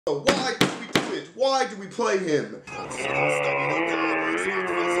Why do we do it? Why do we play him?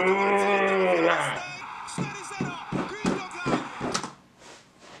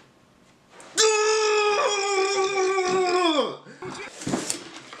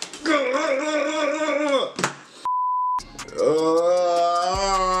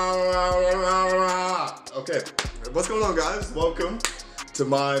 Okay, what's going on, guys? Welcome to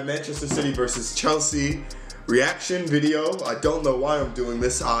my Manchester City versus Chelsea reaction video. I don't know why I'm doing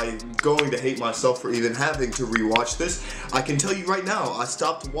this. I'm going to hate myself for even having to rewatch this. I can tell you right now, I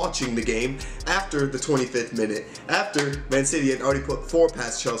stopped watching the game after the 25th minute, after Man City had already put 4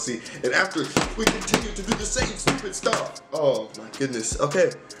 past Chelsea, and after we continued to do the same stupid stuff. Oh my goodness.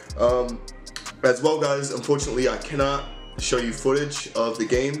 Okay, as well, guys, unfortunately I cannot show you footage of the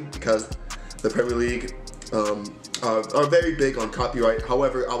game because the Premier League are very big on copyright.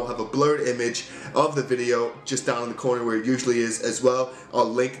 However, I will have a blurred image of the video just down in the corner where it usually is as well. I'll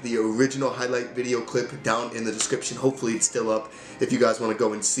link the original highlight video clip down in the description. Hopefully it's still up. If you guys want to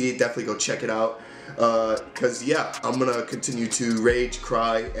go and see it, definitely go check it out. Because yeah, I'm gonna continue to rage,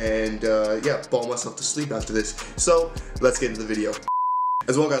 cry, and yeah, bawl myself to sleep after this. So let's get into the video.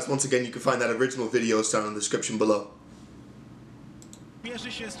 As well, guys, once again, you can find that original video down in the description below.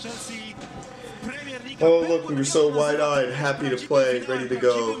 Oh look, we were so wide-eyed, happy to play, ready to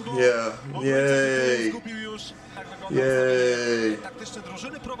go. Yeah, yay, yay.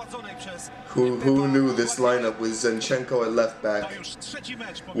 Who knew this lineup with Zinchenko at left back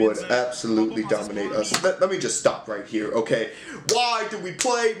would absolutely dominate us? Let me just stop right here, okay? Why do we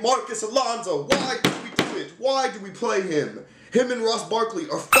play Marcos Alonso? Why do we do it? Why do we play him? Him and Ross Barkley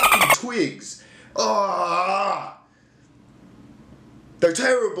are fucking twigs. Ah. They're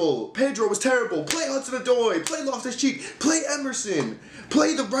terrible. Pedro was terrible. Play Hudson-Odoi. Play Loftus-Cheek. Play Emerson.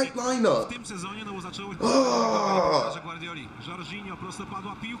 Play the right lineup. Oh.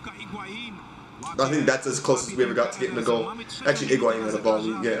 I think that's as close as we ever got to getting a goal. Actually, Higuain had a ball.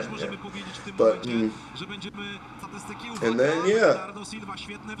 Yeah. But, and then, yeah.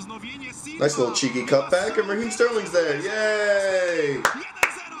 Nice little cheeky cutback, and Raheem Sterling's there. Yay!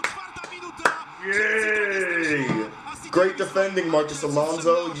 Yay! Great defending, Marcos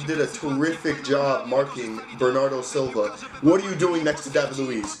Alonso. You did a terrific job marking Bernardo Silva. What are you doing next to David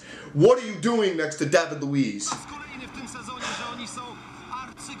Luiz? What are you doing next to David Luiz?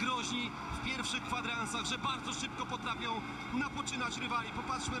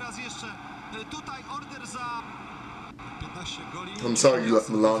 I'm sorry you left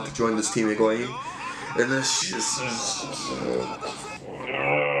Milan to join this team, Higuain. And this just...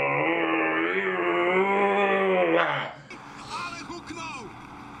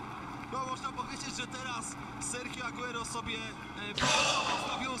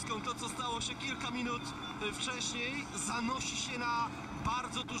 To, co stało się kilka minut wcześniej, zanosi się na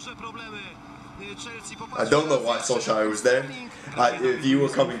bardzo duże problemy. I don't know why Solskjaer was there. If you were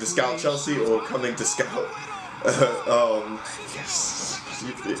coming to scout Chelsea or coming to scout,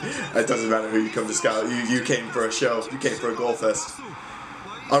 it doesn't matter who you come to scout. You came for a show. You came for a goal fest.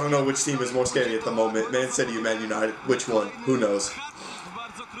 I don't know which team is more scary at the moment, Man City or Man United. Which one? Who knows?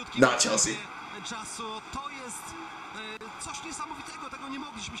 Not Chelsea. Coś niesamowitego, tego nie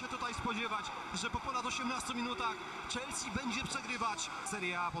mogliśmy się tutaj spodziewać, że po ponad 18 minutach Chelsea będzie przegrywać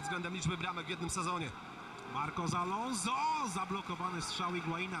Serie A pod względem liczby bramek w jednym sezonie. Marcos Alonso, zablokowany strzał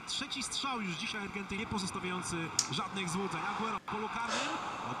Higuaina, trzeci strzał już dzisiaj Argentynie, nie pozostawiający żadnych złudzeń. Aguero w polu karnym,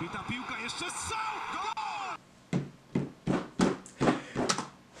 odbita piłka, jeszcze strzał, gol!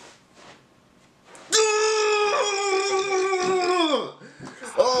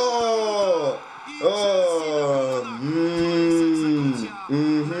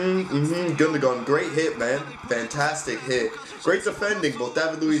 Gundogan, great hit, man. Fantastic hit. Great defending. Both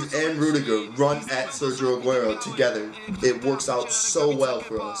David Luiz and Rudiger run at Sergio Aguero together. It works out so well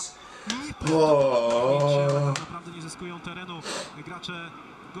for us. Oh.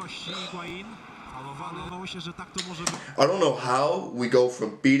 I don't know how we go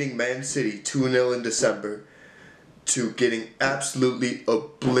from beating Man City 2-0 in December to getting absolutely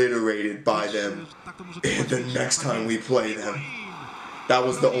obliterated by them the next time we play them. That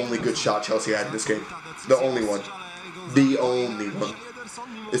was the only good shot Chelsea had in this game. The only one. The only one.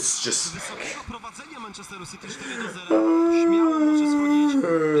 It's just...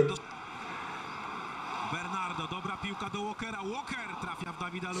 Bernardo, dobra piłka do Walkera. Walker trafia w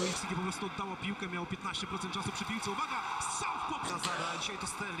Davida Luiz, po prostu oddało piłkę, miał 15% czasu przy piłce. Uwaga, strzał w poprzek. Dzisiaj to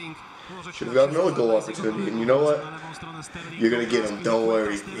Sterling. Should have got another goal opportunity, and you know what? You're gonna get him, don't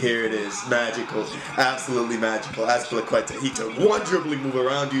worry. Here it is, magical, absolutely magical. Azpilicueta, he took one dribbling move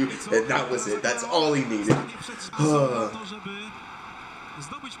around you, and that was it. That's all he needed.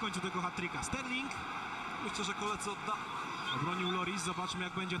 zdobyć w końcu tego hat-tricka. Sterling Myślę, że koledzy odda... obronił Loris. Zobaczmy,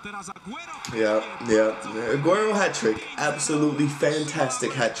 jak będzie teraz Aguero. Yeah. Aguero hat-trick. Absolutely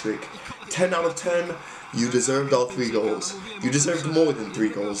fantastic hat-trick. 10 out of 10. You deserved all 3 goals. You deserved more than 3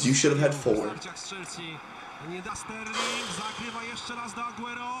 goals. You should have had 4. Nie da Sterling, zakrywa jeszcze raz do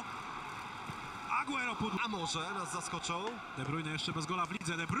Aguero. Aguero A może nas zaskoczą? De Bruyne jeszcze bez gola w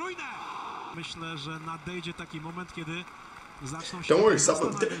lidze. De Bruyne! Myślę, że nadejdzie taki moment, kiedy zaczną się... Don't worry,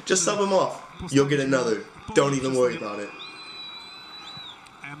 just sub him off. You'll get another. Don't even worry about it.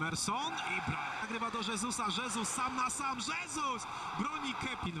 Emerson i nagrywa do Jezusa. Jezus sam na sam. Jezus! Broni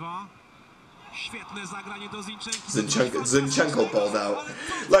Kepin 2. Świetne zagranie do Zinchenko. Zinchenko balled out.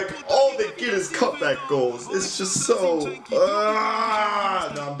 Like, all they get is cutback goals. It's just so...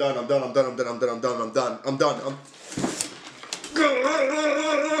 No, I'm done.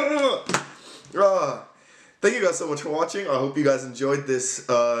 Thank you guys so much for watching. I hope you guys enjoyed this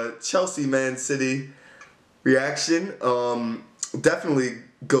Chelsea Man City reaction. Definitely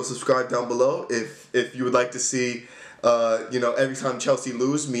go subscribe down below if you would like to see you know, every time Chelsea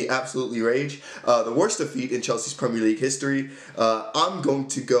lose, me absolutely rage. The worst defeat in Chelsea's Premier League history. I'm going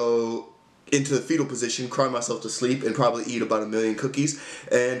to go into the fetal position, cry myself to sleep, and probably eat about 1 million cookies.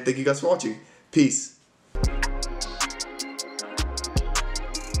 And thank you guys for watching. Peace.